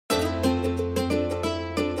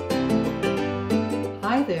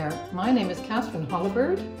Hi there, my name is Katharine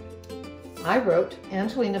Holabird. I wrote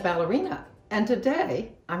Angelina Ballerina, and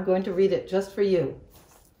today I'm going to read it just for you.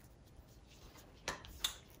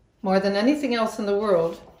 More than anything else in the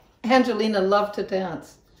world, Angelina loved to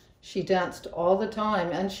dance. She danced all the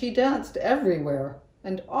time, and she danced everywhere.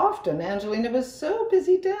 And often Angelina was so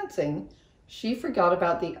busy dancing, she forgot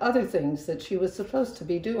about the other things that she was supposed to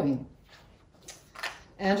be doing.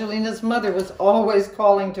 Angelina's mother was always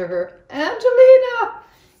calling to her, "Angelina,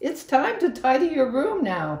 it's time to tidy your room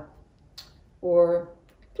now." Or,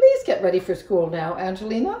 "Please get ready for school now,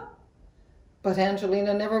 Angelina." But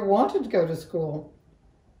Angelina never wanted to go to school.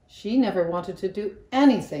 She never wanted to do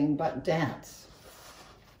anything but dance.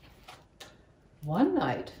 One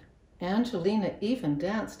night, Angelina even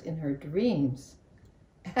danced in her dreams.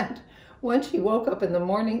 And when she woke up in the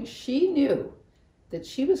morning, she knew that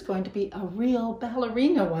she was going to be a real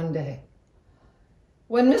ballerina one day.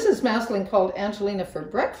 When Mrs. Mouseling called Angelina for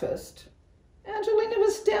breakfast, Angelina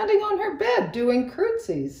was standing on her bed doing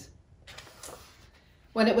curtsies.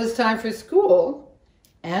 When it was time for school,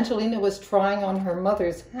 Angelina was trying on her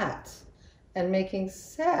mother's hats and making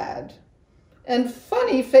sad and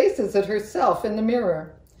funny faces at herself in the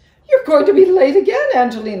mirror. "You're going to be late again,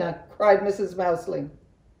 Angelina," cried Mrs. Mouseling.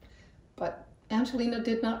 But Angelina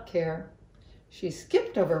did not care. She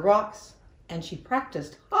skipped over rocks and she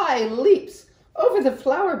practiced high leaps over the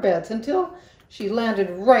flower beds until she landed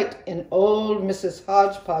right in old Mrs.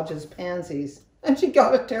 Hodgepodge's pansies, and she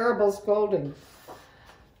got a terrible scolding.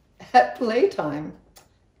 At playtime,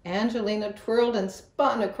 Angelina twirled and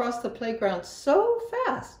spun across the playground so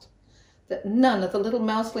fast that none of the little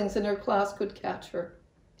mouselings in her class could catch her,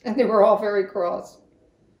 and they were all very cross.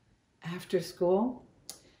 After school,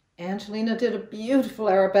 Angelina did a beautiful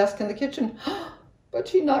arabesque in the kitchen, but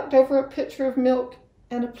she knocked over a pitcher of milk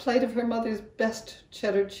and a plate of her mother's best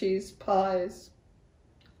cheddar cheese pies.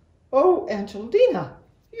 "Oh, Angelina,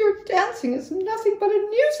 your dancing is nothing but a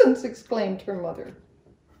nuisance," exclaimed her mother.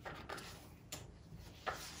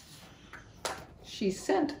 She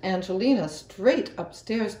sent Angelina straight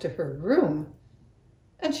upstairs to her room,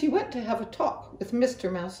 and she went to have a talk with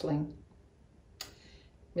Mr. Mouseling.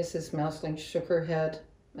 Mrs. Mouseling shook her head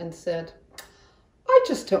and said, "I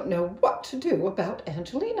just don't know what to do about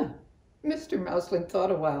Angelina." Mr. Mouseling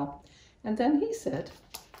thought a while, and then he said,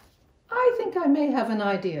 "I think I may have an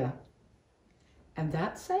idea." And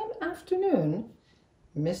that same afternoon,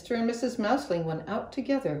 Mr. and Mrs. Mouseling went out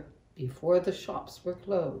together before the shops were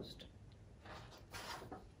closed.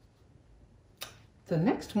 The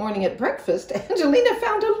next morning at breakfast, Angelina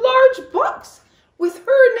found a large box with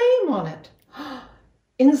her name on it.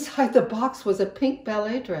 Inside the box was a pink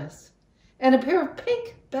ballet dress and a pair of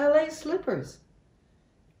pink ballet slippers.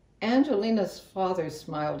 Angelina's father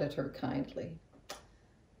smiled at her kindly.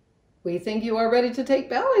 "We think you are ready to take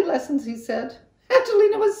ballet lessons," he said.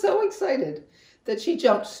 Angelina was so excited that she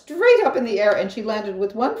jumped straight up in the air and she landed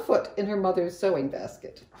with one foot in her mother's sewing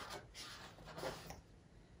basket.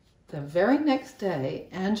 The very next day,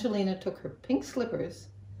 Angelina took her pink slippers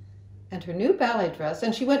and her new ballet dress,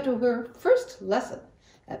 and she went to her first lesson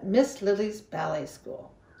at Miss Lily's ballet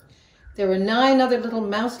school. There were 9 other little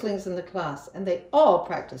mouselings in the class, and they all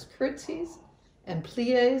practiced curtsies and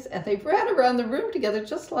pliés, and they ran around the room together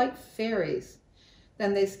just like fairies.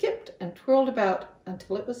 Then they skipped and twirled about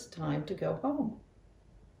until it was time to go home.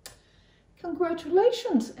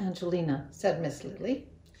 "Congratulations, Angelina," said Miss Lily.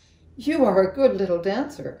 "You are a good little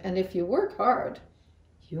dancer, and if you work hard,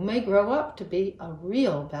 you may grow up to be a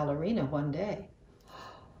real ballerina one day."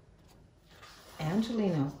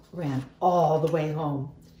 Angelina ran all the way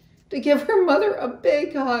home to give her mother a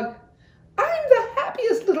big hug. "I'm the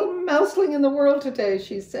happiest little mouseling in the world today,"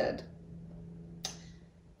 she said.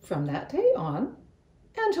 From that day on,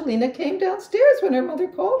 Angelina came downstairs when her mother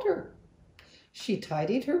called her. She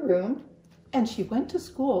tidied her room, and she went to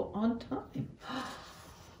school on time.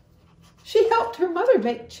 She helped her mother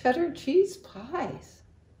make cheddar cheese pies.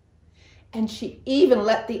 And she even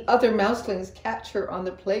let the other mouselings catch her on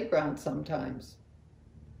the playground sometimes.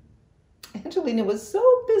 Angelina was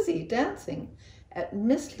so busy dancing at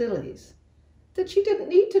Miss Lily's that she didn't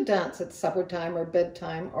need to dance at supper time or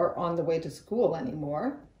bedtime or on the way to school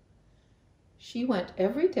anymore. She went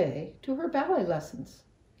every day to her ballet lessons,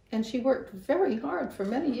 and she worked very hard for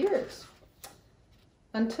many years,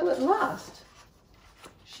 until at last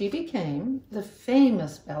she became the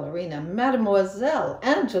famous ballerina, Mademoiselle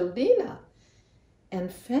Angelina,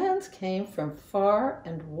 and fans came from far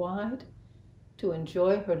and wide to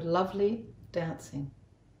enjoy her lovely dancing.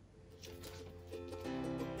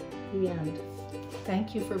 The end.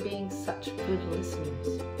 Thank you for being such good listeners.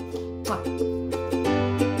 Mwah.